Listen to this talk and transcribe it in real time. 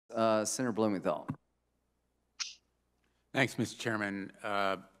Senator Blumenthal. Thanks, Mr. Chairman.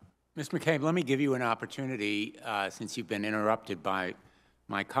 Mr. McCabe, let me give you an opportunity, since you've been interrupted by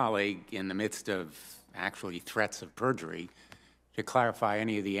my colleague in the midst of actually threats of perjury, to clarify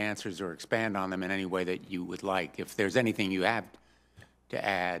any of the answers or expand on them in any way that you would like. If there's anything you have to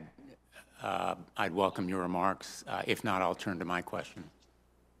add, I'd welcome your remarks. If not, I'll turn to my question.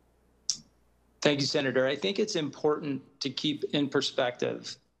 Thank you, Senator. I think it's important to keep in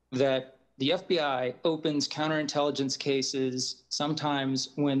perspective that the FBI opens counterintelligence cases sometimes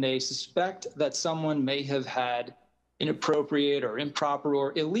when they suspect that someone may have had inappropriate or improper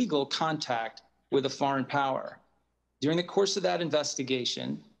or illegal contact with a foreign power. During the course of that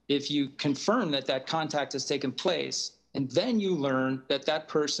investigation, if you confirm that that contact has taken place, and then you learn that that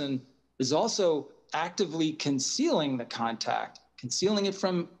person is also actively concealing the contact, concealing it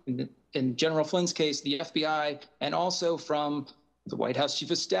from, in General Flynn's case, the FBI, and also from the White House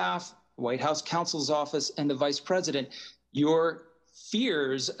Chief of Staff, the White House Counsel's Office, and the Vice President, your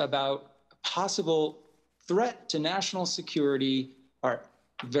fears about a possible threat to national security are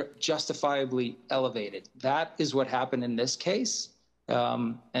justifiably elevated. That is what happened in this case.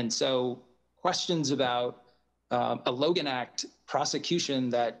 And so questions about a Logan Act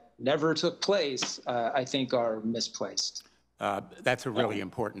prosecution that never took place, I think, are misplaced. That's a really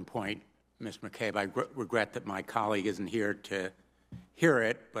important point, Mr. McCabe. I regret that my colleague isn't here to hear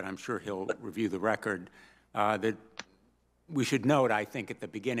it, but I'm sure he'll review the record. That we should note, I think, at the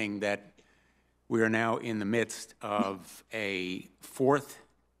beginning that we are now in the midst of a fourth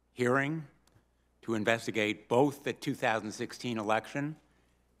hearing to investigate both the 2016 election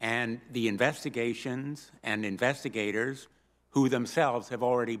and the investigations and investigators who themselves have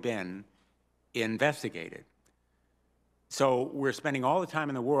already been investigated. So we're spending all the time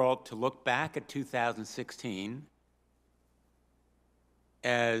in the world to look back at 2016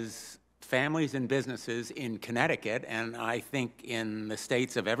 as families and businesses in Connecticut, and I think in the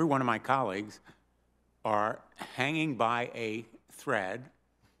states of every one of my colleagues, are hanging by a thread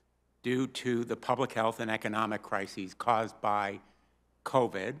due to the public health and economic crises caused by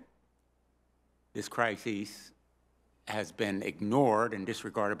COVID. This crisis has been ignored and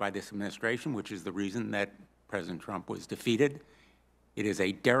disregarded by this administration, which is the reason that President Trump was defeated. It is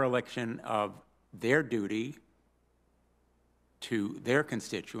a dereliction of their duty to their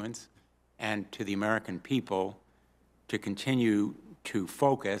constituents and to the American people to continue to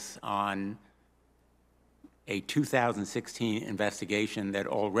focus on a 2016 investigation that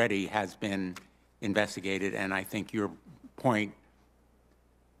already has been investigated. And I think your point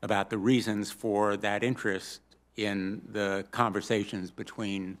about the reasons for that interest in the conversations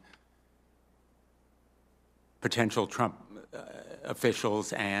between potential Trump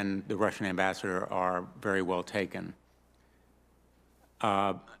officials and the Russian ambassador are very well taken.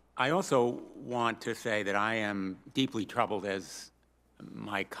 I also want to say that I am deeply troubled, as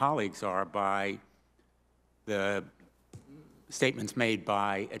my colleagues are, by the statements made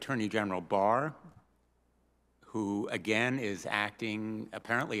by Attorney General Barr, who again is acting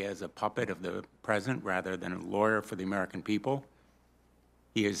apparently as a puppet of the president rather than a lawyer for the American people.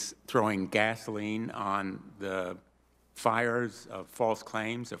 He is throwing gasoline on the fires of false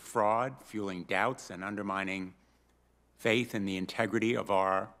claims, of fraud, fueling doubts and undermining faith in the integrity of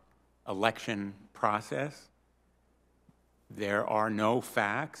our election process. There are no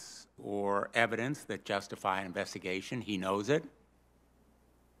facts or evidence that justify an investigation. He knows it,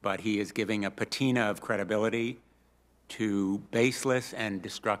 but he is giving a patina of credibility to baseless and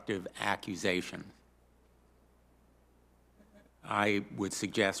destructive accusations. I would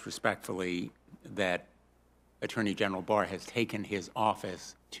suggest respectfully that Attorney General Barr has taken his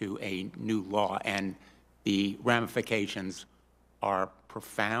office to a new law, and the ramifications are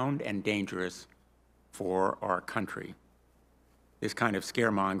profound and dangerous for our country. This kind of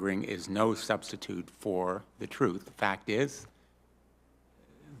scaremongering is no substitute for the truth. The fact is,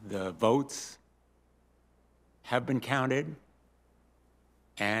 the votes have been counted,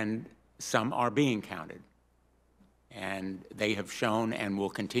 and some are being counted. And they have shown and will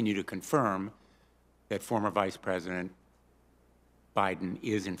continue to confirm that former Vice President Biden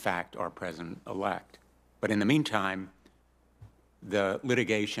is, in fact, our president-elect. But in the meantime, the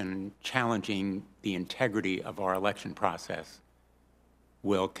litigation challenging the integrity of our election process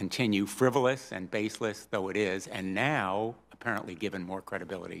will continue, frivolous and baseless though it is, and now apparently given more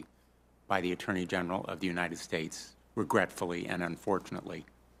credibility by the Attorney General of the United States, regretfully and unfortunately.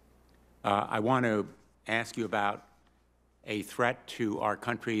 I want to ask you about a threat to our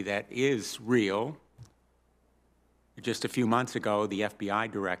country that is real. Just a few months ago, the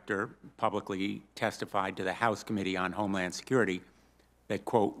FBI director publicly testified to the House Committee on Homeland Security that,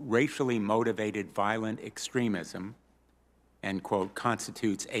 quote, racially motivated violent extremism, end quote,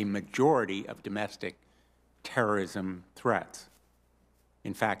 constitutes a majority of domestic terrorism threats.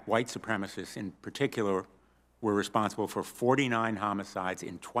 In fact, white supremacists in particular were responsible for 49 homicides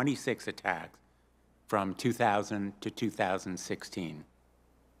in 26 attacks from 2000 to 2016.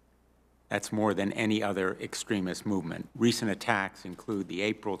 That's more than any other extremist movement. Recent attacks include the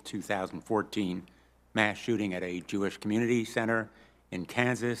April 2014 mass shooting at a Jewish community center in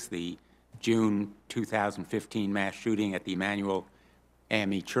Kansas, the June 2015 mass shooting at the Emmanuel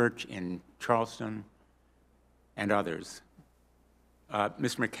AME Church in Charleston, and others.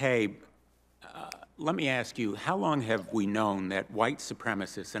 Mr. McCabe, let me ask you, how long have we known that white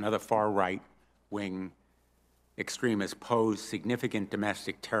supremacists and other far right-wing extremists pose significant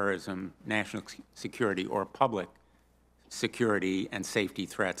domestic terrorism, national security, or public security and safety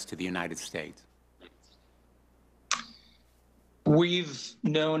threats to the United States? We've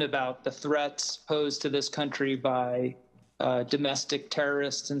known about the threats posed to this country by domestic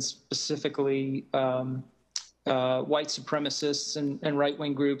terrorists, and specifically white supremacists and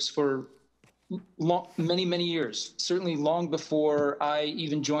right-wing groups for many years, certainly long before I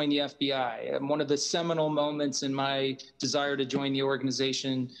even joined the FBI. And one of the seminal moments in my desire to join the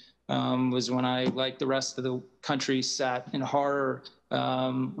organization was when I, like the rest of the country, sat in horror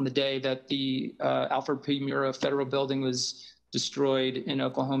on the day that the Alfred P. Murrah Federal Building was destroyed in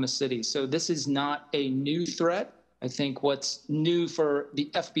Oklahoma City. So this is not a new threat. I think what's new for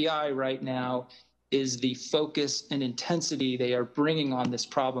the FBI right now is the focus and intensity they are bringing on this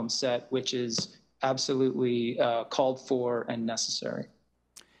problem set, which is absolutely called for and necessary.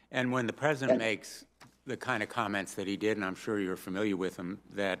 And when the president makes the kind of comments that he did, and I'm sure you're familiar with them,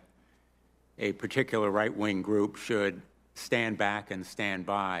 that a particular right-wing group should stand back and stand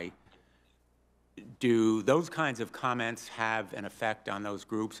by, do those kinds of comments have an effect on those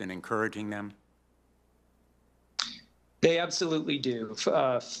groups in encouraging them? They absolutely do.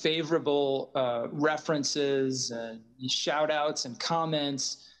 Favorable references and shout-outs and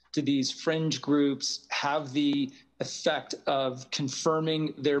comments to these fringe groups have the effect of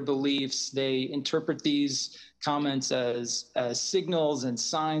confirming their beliefs. They interpret these comments as signals and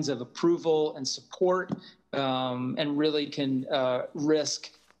signs of approval and support, and really can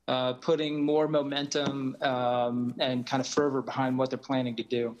risk putting more momentum and kind of fervor behind what they're planning to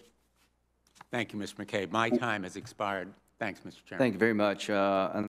do. Thank you, Mr. McCabe. My time has expired. Thanks, Mr. Chairman. Thank you very much.